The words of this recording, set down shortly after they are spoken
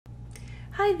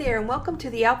Hi there, and welcome to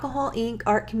the Alcohol Ink.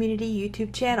 Art Community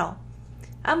YouTube channel.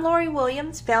 I'm Laurie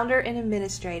Williams, founder and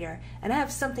administrator, and I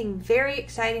have something very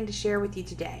exciting to share with you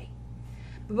today.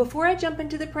 But before I jump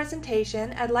into the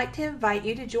presentation, I'd like to invite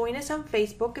you to join us on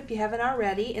Facebook if you haven't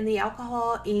already in the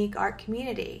Alcohol Ink. Art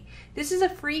Community. This is a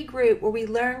free group where we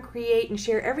learn, create, and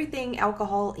share everything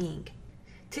Alcohol Ink.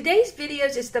 Today's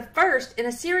videos is the first in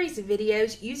a series of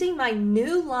videos using my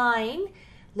new line,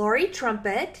 Laurie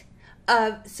Trumpet,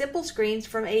 of simple screens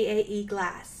from AAE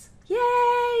Glass.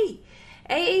 Yay!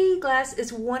 AAE Glass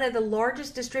is one of the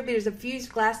largest distributors of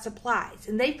fused glass supplies,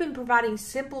 and they've been providing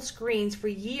simple screens for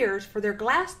years for their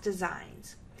glass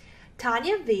designs.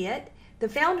 Tanya Viet, the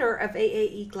founder of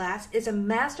AAE Glass, is a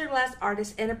master glass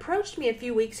artist and approached me a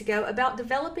few weeks ago about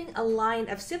developing a line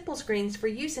of simple screens for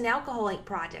use in alcohol ink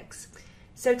projects.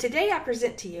 So today I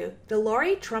present to you the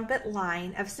Laurie Trumpet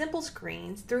line of simple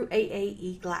screens through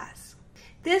AAE Glass.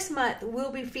 This month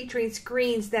we'll be featuring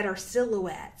screens that are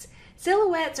silhouettes.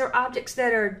 Silhouettes are objects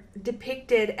that are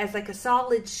depicted as like a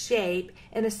solid shape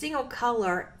in a single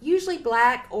color, usually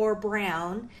black or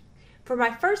brown. For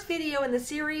my first video in the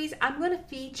series, I'm going to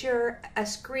feature a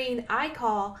screen I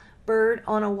call Bird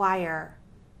on a Wire.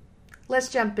 Let's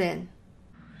jump in.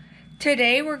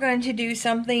 Today we're going to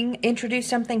introduce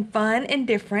something fun and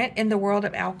different in the world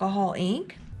of alcohol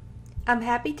ink. I'm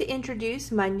happy to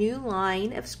introduce my new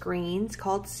line of screens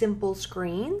called Simple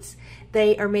Screens.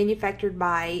 They are manufactured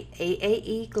by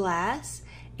AAE Glass,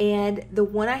 and the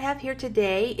one I have here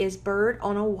today is Bird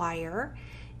on a Wire.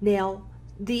 Now,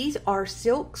 these are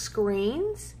silk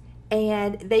screens,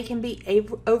 and they can be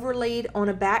overlaid on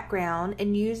a background,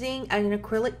 and using an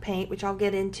acrylic paint, which I'll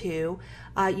get into,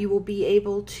 you will be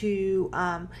able to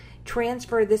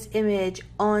transfer this image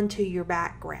onto your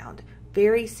background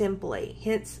very simply,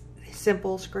 hence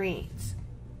simple screens.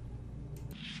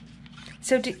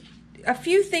 So a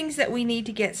few things that we need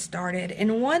to get started,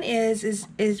 and one is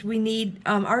we need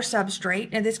our substrate,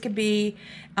 and this could be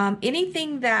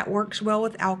anything that works well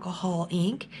with alcohol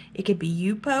ink. It could be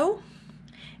Yupo,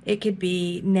 it could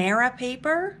be Nara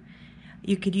paper,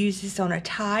 you could use this on a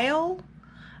tile.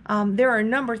 There are a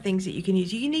number of things that you can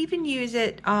use. You can even use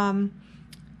it on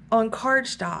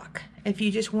cardstock if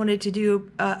you just wanted to do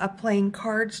a plain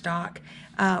cardstock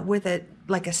with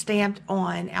like a stamped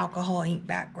on alcohol ink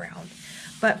background.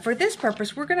 But for this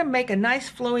purpose, we're going to make a nice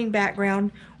flowing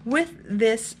background with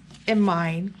this in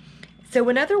mind. So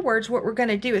in other words, what we're going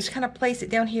to do is kind of place it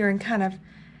down here and kind of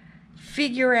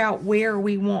figure out where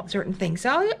we want certain things.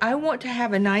 So I want to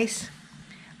have a nice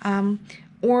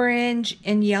orange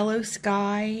and yellow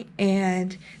sky,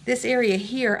 and this area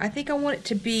here, I think I want it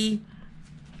to be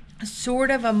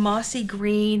sort of a mossy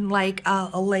green, like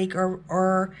a lake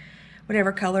or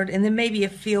whatever colored, and then maybe a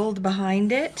field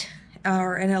behind it,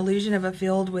 or an illusion of a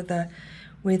field with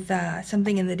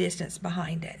something in the distance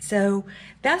behind it. So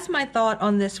that's my thought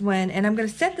on this one, and I'm going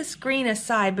to set the screen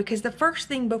aside because the first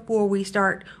thing before we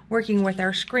start working with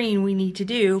our screen we need to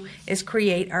do is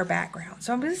create our background.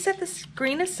 So I'm going to set the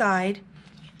screen aside.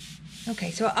 Okay,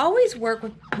 so I always work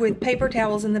with paper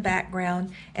towels in the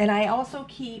background, and I also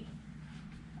keep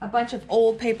a bunch of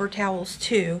old paper towels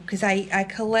too, because I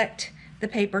collect the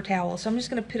paper towels. So I'm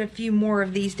just going to put a few more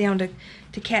of these down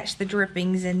to catch the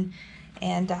drippings, and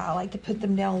I like to put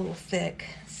them down a little thick.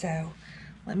 So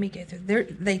let me go through.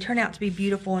 They turn out to be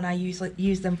beautiful, and I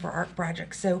use them for art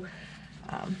projects. So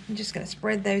I'm just going to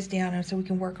spread those down so we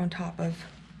can work on top of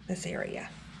this area.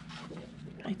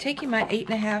 I'm taking my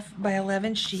 8.5 by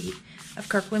 11 sheet of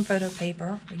Kirkland photo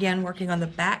paper, again working on the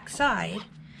back side.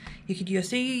 You could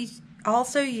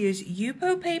also use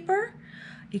Yupo paper,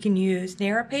 you can use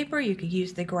Nara paper, you could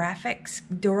use the Graphics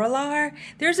Duralar.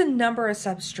 There's a number of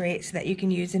substrates that you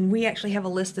can use, and we actually have a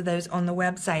list of those on the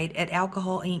website at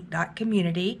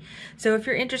alcoholink.community. So if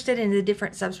you're interested in the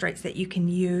different substrates that you can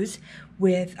use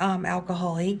with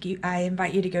alcohol ink, I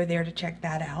invite you to go there to check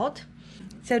that out.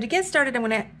 So to get started, I'm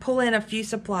going to pull in a few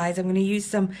supplies. I'm going to use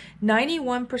some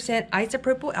 91%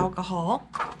 isopropyl alcohol.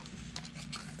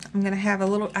 I'm going to have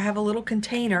I have a little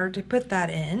container to put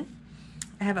that in.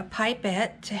 I have a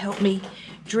pipette to help me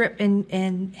drip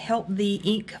and help the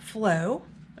ink flow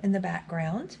in the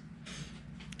background.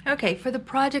 Okay, for the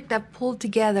project I've pulled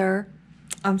together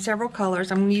several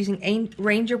colors. I'm using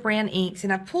Ranger brand inks,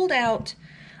 and I've pulled out,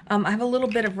 I have a little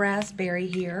bit of raspberry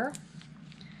here.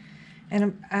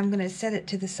 And I'm going to set it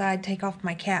to the side, take off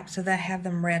my cap so that I have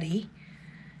them ready.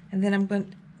 And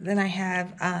then I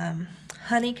have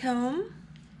honeycomb,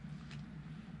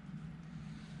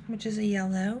 which is a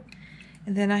yellow.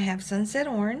 And then I have sunset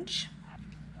orange,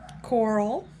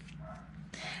 coral.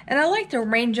 And I like to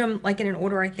arrange them like in an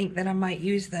order I think that I might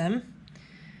use them,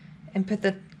 and put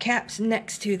the caps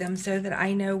next to them so that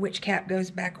I know which cap goes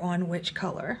back on which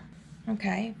color.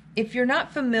 Okay, if you're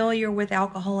not familiar with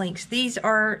alcohol inks, these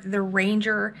are the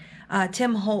Ranger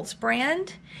Tim Holtz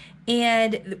brand,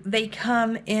 and they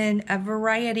come in a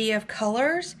variety of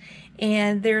colors,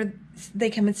 and they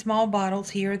come in small bottles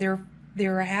here. They're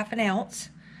a ½ ounce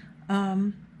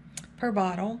per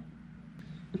bottle.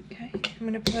 Okay, I'm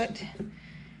going to put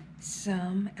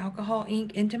some alcohol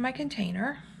ink into my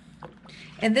container.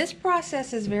 And this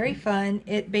process is very fun.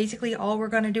 It basically, all we're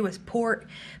going to do is put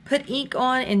ink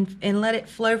on and let it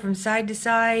flow from side to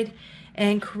side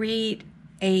and create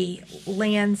a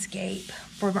landscape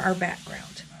for our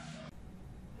background.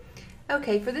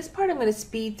 Okay, for this part I'm going to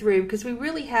speed through because we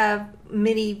really have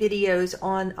many videos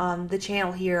on the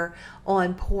channel here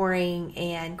on pouring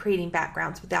and creating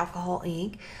backgrounds with alcohol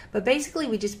ink. But basically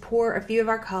we just pour a few of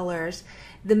our colors.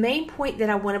 The main point that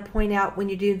I want to point out when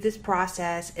you do this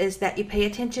process is that you pay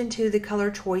attention to the color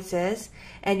choices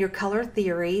and your color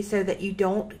theory so that you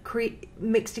don't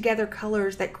mix together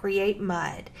colors that create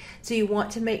mud. So you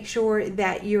want to make sure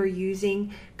that you're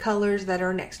using colors that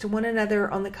are next to one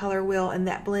another on the color wheel and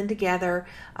that blend together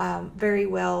very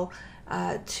well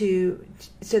so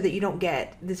that you don't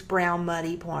get this brown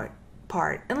muddy part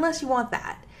unless you want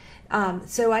that.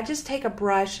 So I just take a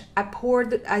brush,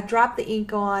 I drop the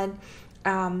ink on.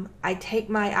 I take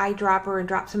my eyedropper and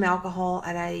drop some alcohol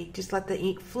and I just let the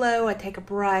ink flow. I take a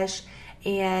brush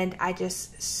and I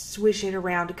just swish it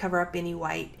around to cover up any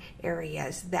white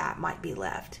areas that might be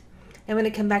left. I'm going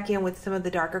to come back in with some of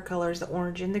the darker colors, the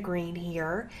orange and the green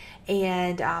here,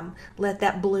 and let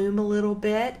that bloom a little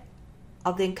bit.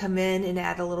 I'll then come in and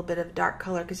add a little bit of dark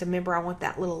color because remember I want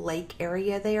that little lake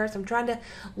area there. So I'm trying to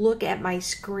look at my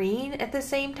screen at the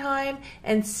same time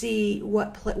and see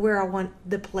where I want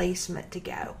the placement to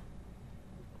go.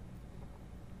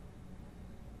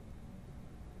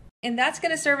 And that's going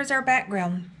to serve as our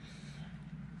background.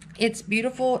 It's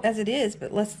beautiful as it is,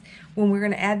 but when we're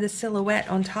going to add the silhouette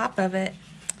on top of it,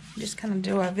 just kind of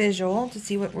do a visual to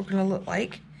see what we're going to look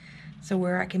like. So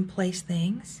where I can place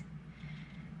things.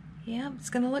 Yeah, it's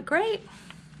going to look great.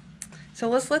 So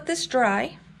let's let this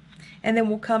dry, and then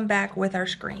we'll come back with our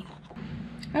screen.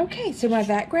 Okay, so my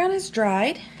background is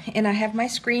dried, and I have my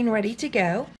screen ready to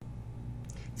go.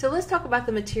 So let's talk about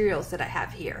the materials that I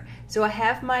have here. So I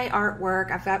have my artwork,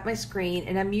 I've got my screen,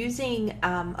 and I'm using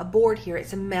a board here.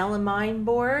 It's a melamine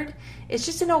board. It's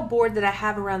just an old board that I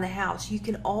have around the house. You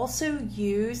can also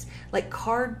use like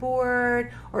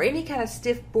cardboard or any kind of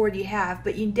stiff board you have,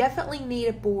 but you definitely need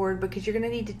a board because you're going to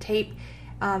need to tape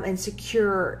and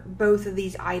secure both of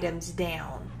these items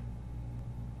down.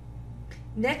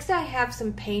 Next I have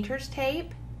some painter's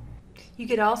tape. You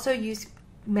could also use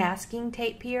masking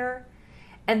tape here.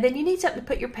 And then you need something to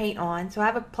put your paint on. So I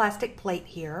have a plastic plate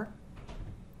here.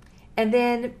 And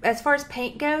then as far as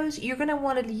paint goes, you're going to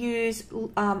want to use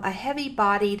a heavy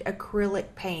bodied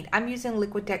acrylic paint. I'm using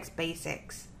Liquitex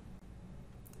Basics.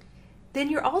 Then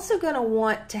you're also going to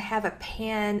want to have a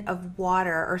pan of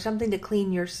water or something to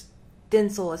clean your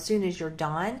stencil as soon as you're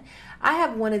done. I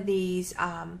have one of these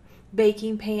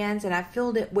baking pans and I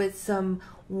filled it with some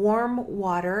warm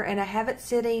water and I have it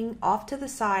sitting off to the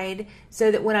side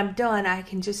so that when I'm done I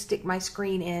can just stick my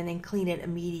screen in and clean it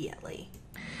immediately.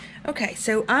 Okay,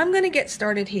 so I'm going to get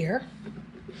started here.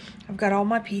 I've got all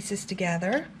my pieces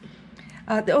together.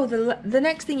 The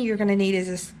next thing you're going to need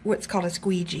is what's called a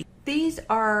squeegee. These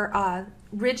are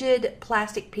rigid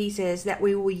plastic pieces that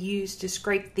we will use to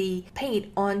scrape the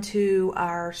paint onto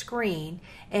our screen,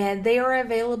 and they are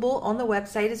available on the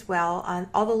website as well.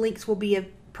 All the links will be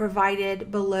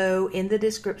provided below in the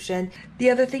description. The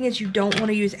other thing is you don't want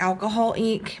to use alcohol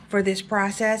ink for this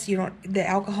process. The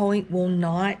alcohol ink will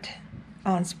not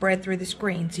spread through the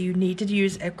screen, so you need to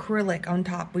use acrylic on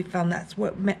top. We found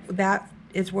that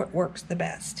is what works the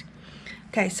best.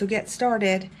 Okay, so get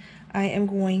started. I am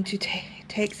going to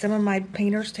take some of my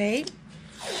painter's tape,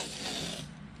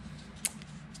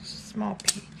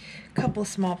 couple of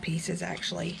small pieces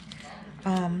actually.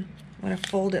 I'm going to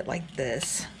fold it like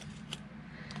this.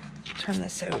 Turn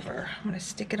this over. I'm going to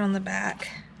stick it on the back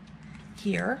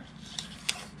here.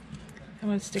 I'm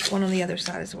going to stick one on the other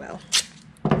side as well.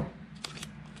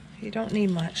 You don't need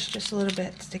much, just a little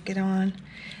bit. Stick it on.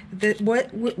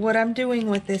 What I'm doing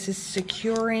with this is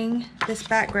securing this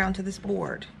background to this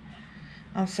board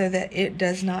so that it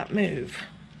does not move.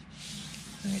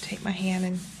 I'm going to take my hand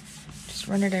and just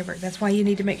run it over. That's why you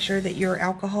need to make sure that your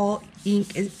alcohol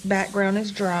ink background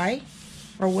is dry,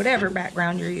 or whatever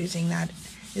background you're using that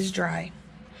is dry.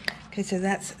 Okay, so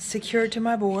that's secured to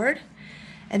my board,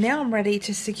 and now I'm ready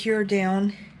to secure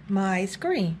down my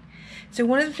screen. So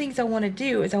one of the things I want to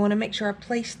do is I want to make sure I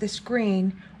place the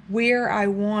screen where I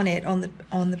want it on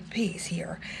the piece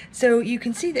here. So you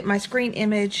can see that my screen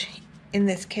image in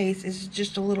this case is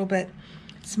just a little bit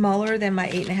smaller than my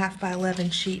 8.5 by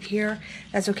 11 sheet here.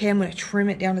 That's okay. I'm going to trim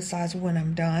it down to size when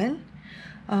I'm done.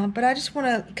 But I just want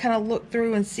to kind of look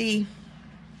through and see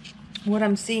what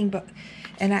I'm seeing.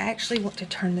 And I actually want to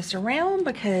turn this around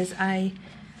because I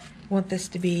want this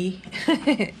to be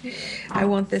I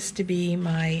want this to be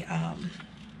my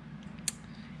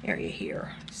area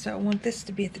here. So I want this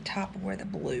to be at the top of where the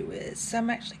blue is. So I'm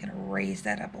actually going to raise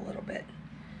that up a little bit.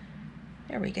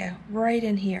 There we go, right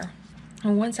in here.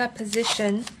 And once I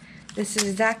position, this is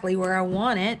exactly where I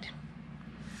want it.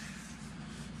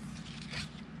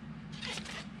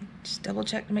 Just double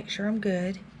check to make sure I'm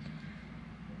good.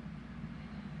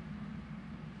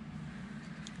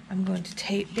 I'm going to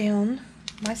tape down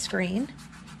my screen.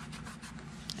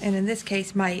 And in this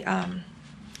case, my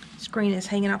screen is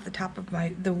hanging off the top of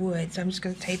the wood, so I'm just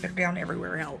going to tape it down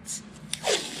everywhere else.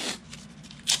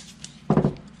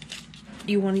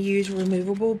 You want to use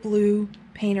removable blue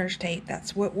painter's tape.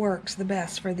 That's what works the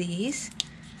best for these.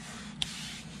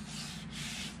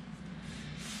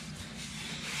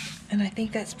 And I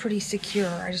think that's pretty secure.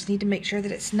 I just need to make sure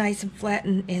that it's nice and flat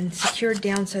and secured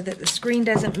down so that the screen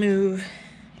doesn't move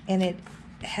and it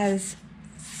has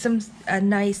a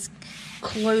nice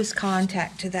close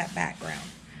contact to that background.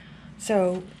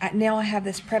 So now I have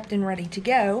this prepped and ready to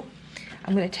go.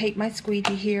 I'm going to take my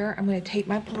squeegee here, I'm going to take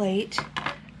my plate,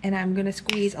 and I'm going to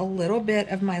squeeze a little bit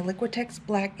of my Liquitex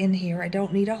black in here. I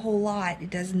don't need a whole lot. It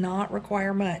does not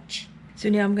require much. So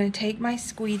now I'm going to take my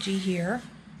squeegee here,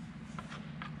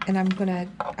 and I'm going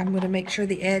to make sure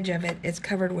the edge of it is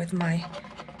covered with my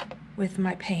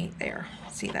paint there.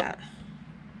 See that?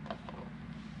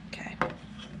 Okay.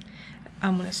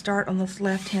 I'm going to start on this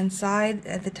left-hand side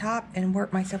at the top and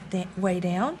work myself way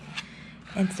down.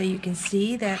 And so you can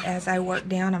see that as I work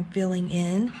down, I'm filling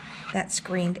in that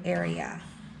screened area.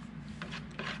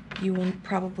 You will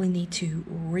probably need to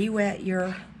re-wet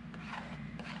your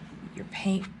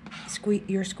paint,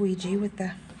 your squeegee with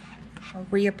or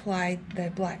reapply the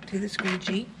black to the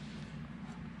squeegee.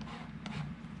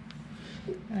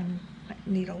 I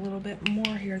need a little bit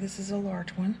more here. This is a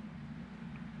large one.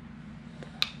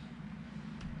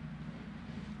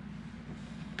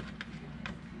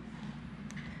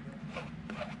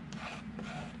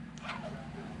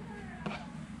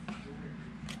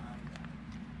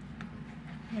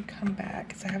 I'm going to come back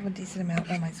because I have a decent amount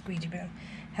on my squeegee, but I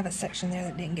have a section there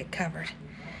that didn't get covered.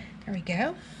 There we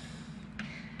go.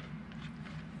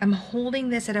 I'm holding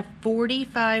this at a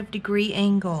 45-degree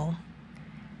angle.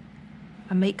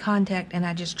 I make contact and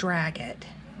I just drag it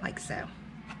like so.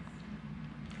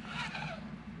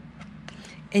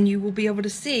 And you will be able to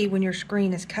see when your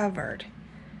screen is covered.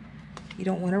 You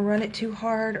don't want to run it too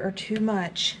hard or too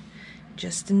much,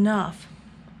 just enough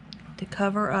to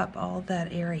cover up all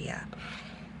that area.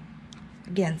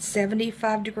 Again,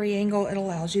 75-degree angle, it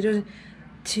allows you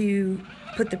to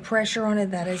put the pressure on it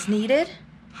that is needed.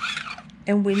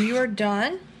 And when you are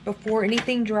done, before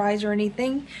anything dries or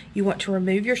anything, you want to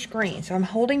remove your screen. So I'm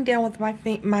holding down with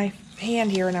my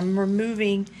hand here and I'm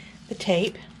removing the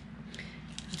tape.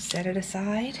 Set it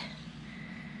aside.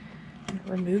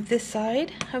 Remove this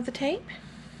side of the tape.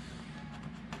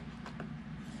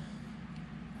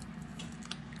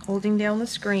 Holding down the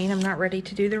screen. I'm not ready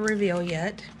to do the reveal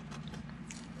yet.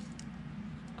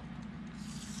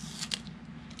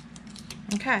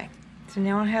 Okay, so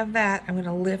now I have that. I'm going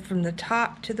to lift from the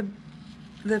top to the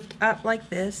up like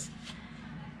this,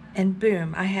 and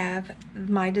boom, I have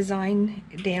my design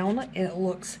down and it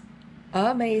looks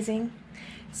amazing.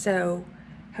 So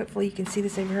hopefully you can see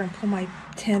this over here and pull my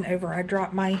tin over. I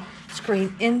drop my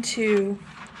screen into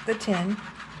the tin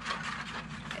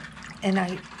and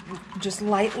I just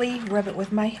lightly rub it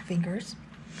with my fingers.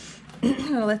 I'm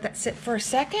going to let that sit for a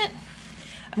second.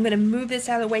 I'm going to move this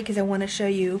out of the way because I want to show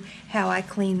you how I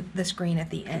clean the screen at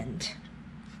the end.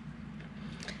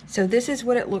 So this is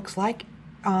what it looks like,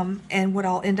 and what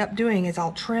I'll end up doing is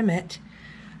I'll trim it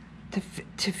to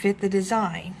fit the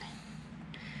design.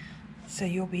 So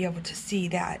you'll be able to see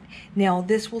that. Now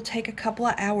this will take a couple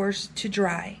of hours to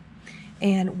dry,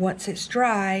 and once it's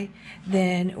dry,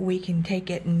 then we can take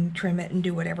it and trim it and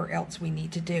do whatever else we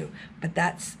need to do. But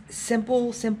that's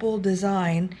simple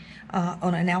design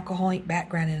on an alcohol ink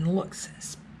background, and it looks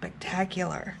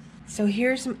spectacular. So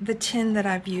here's the tin that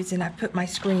I've used, and I put my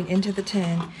screen into the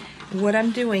tin. What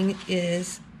I'm doing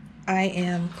is I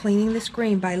am cleaning the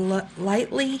screen by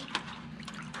lightly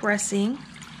pressing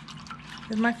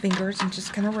with my fingers and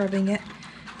just kind of rubbing it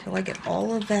till I get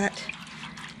all of that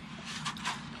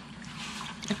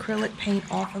acrylic paint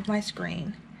off of my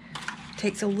screen.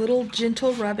 Takes a little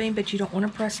gentle rubbing, but you don't want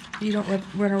to press, you don't want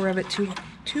to rub it too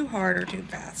hard or too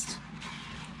fast.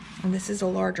 And this is a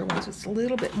larger one, so it's a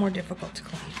little bit more difficult to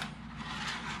clean.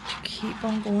 Keep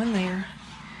on going there.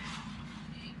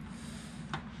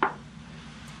 You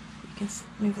can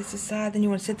move this aside. Then you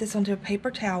want to set this onto a paper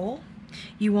towel.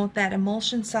 You want that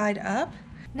emulsion side up.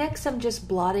 Next, I'm just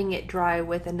blotting it dry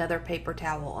with another paper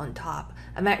towel on top.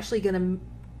 I'm actually going to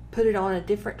put it on a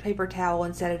different paper towel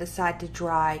and set it aside to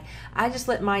dry. I just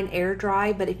let mine air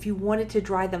dry, but if you wanted to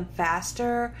dry them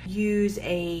faster, use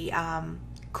a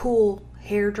cool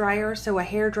hair dryer. So a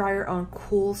hair dryer on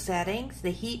cool settings,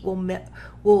 the heat will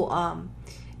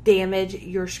damage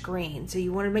your screen. So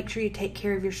you want to make sure you take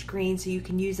care of your screen so you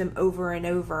can use them over and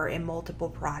over in multiple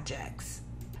projects.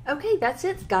 Okay, that's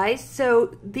it, guys.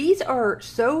 So these are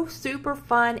so super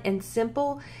fun and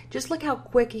simple. Just look how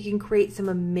quick you can create some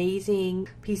amazing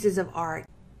pieces of art.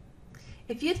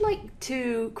 If you'd like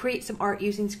to create some art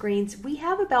using screens, we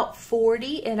have about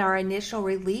 40 in our initial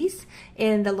release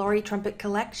in the Laurie Trumpet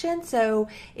collection. So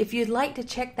if you'd like to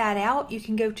check that out, you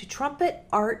can go to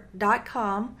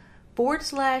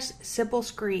trumpetart.com/simple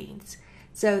screens.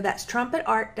 So that's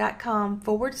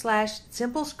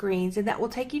trumpetart.com/simple screens, and that will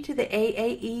take you to the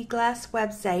AAE Glass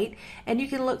website, and you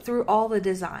can look through all the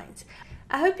designs.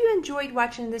 I hope you enjoyed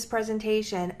watching this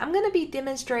presentation. I'm going to be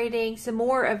demonstrating some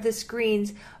more of the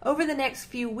screens over the next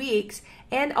few weeks,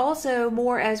 and also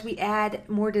more as we add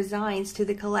more designs to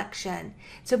the collection.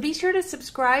 So be sure to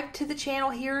subscribe to the channel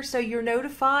here so you're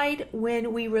notified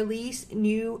when we release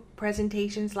new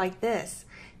presentations like this.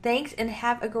 Thanks, and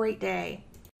have a great day.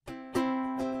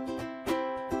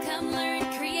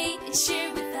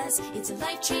 Share with us, it's a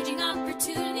life-changing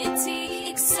opportunity.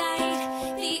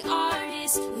 Excite the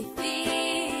artist within.